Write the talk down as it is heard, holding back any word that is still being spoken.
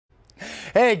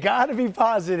Hey, gotta be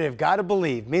positive, gotta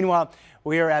believe. Meanwhile,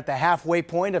 we are at the halfway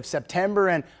point of September,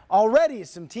 and already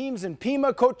some teams in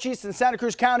Pima, Cochise, and Santa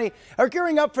Cruz County are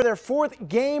gearing up for their fourth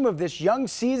game of this young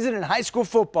season in high school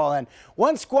football. And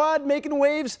one squad making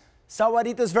waves,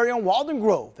 Sahuarita's very own Walden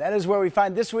Grove. That is where we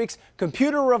find this week's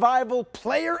Computer Revival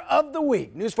Player of the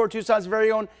Week. News 4 Tucson's very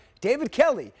own David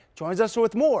Kelly joins us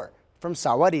with more from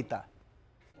Sahuarita.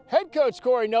 Head coach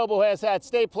Corey Noble has had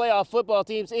state playoff football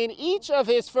teams in each of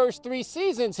his first 3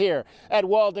 seasons here at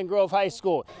Walden Grove High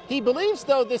School. He believes,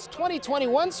 though, this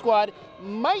 2021 squad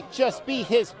might just be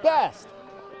his best.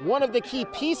 One of the key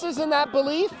pieces in that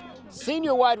belief,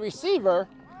 senior wide receiver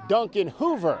Duncan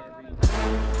Hoover.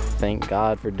 Thank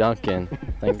God for Duncan.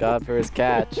 Thank God for his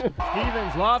catch.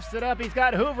 Stevens lofts it up. He's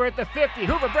got Hoover at the 50.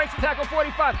 Hoover breaks the tackle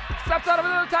 45. Steps out of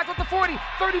another tackle at the 40.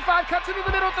 35 cuts into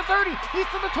the middle at the 30. He's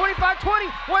to the 25, 20.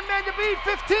 One man to beat.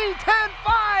 15, 10,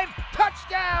 5.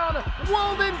 Touchdown,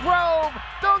 Walden Grove.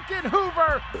 Duncan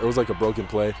Hoover. It was like a broken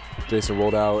play. Jason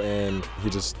rolled out and he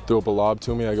just threw up a lob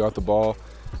to me. I got the ball,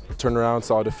 turned around,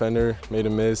 saw a defender, made a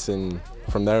miss, and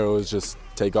from there it was just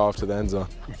take off to the end zone.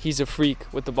 He's a freak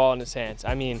with the ball in his hands.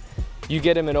 I mean, you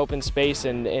get him in open space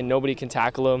and nobody can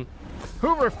tackle him.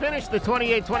 Hoover finished the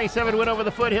 28-27 win over the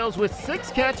Foothills with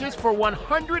 6 catches for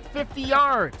 150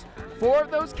 yards. 4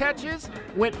 of those catches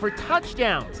went for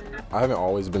touchdowns. I haven't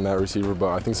always been that receiver, but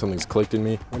I think something's clicked in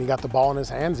me. When he got the ball in his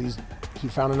hands, he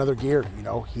found another gear. You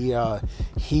know,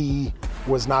 he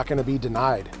was not going to be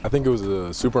denied. I think it was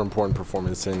a super important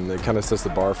performance, and it kind of sets the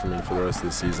bar for me for the rest of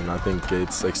the season. I think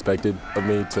it's expected of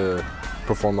me to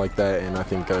perform like that, and I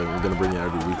think I'm going to bring it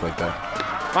every week like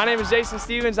that. My name is Jason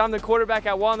Stevens. I'm the quarterback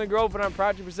at Walden Grove, and I'm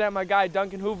proud to present my guy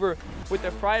Duncan Hoover with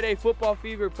the Friday Football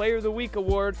Fever Player of the Week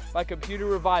Award by Computer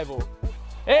Revival.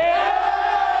 Hey!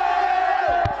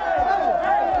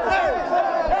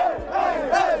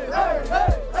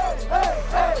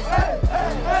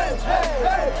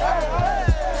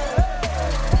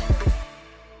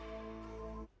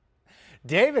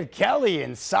 David Kelly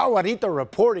in Sahuarita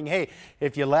reporting. Hey,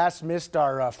 if you last missed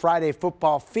our Friday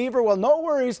Football Fever, well, no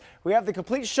worries. We have the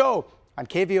complete show on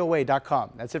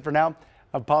KVOA.com. That's it for now.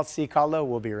 I'm Paul C. Kahlo.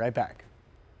 We'll be right back.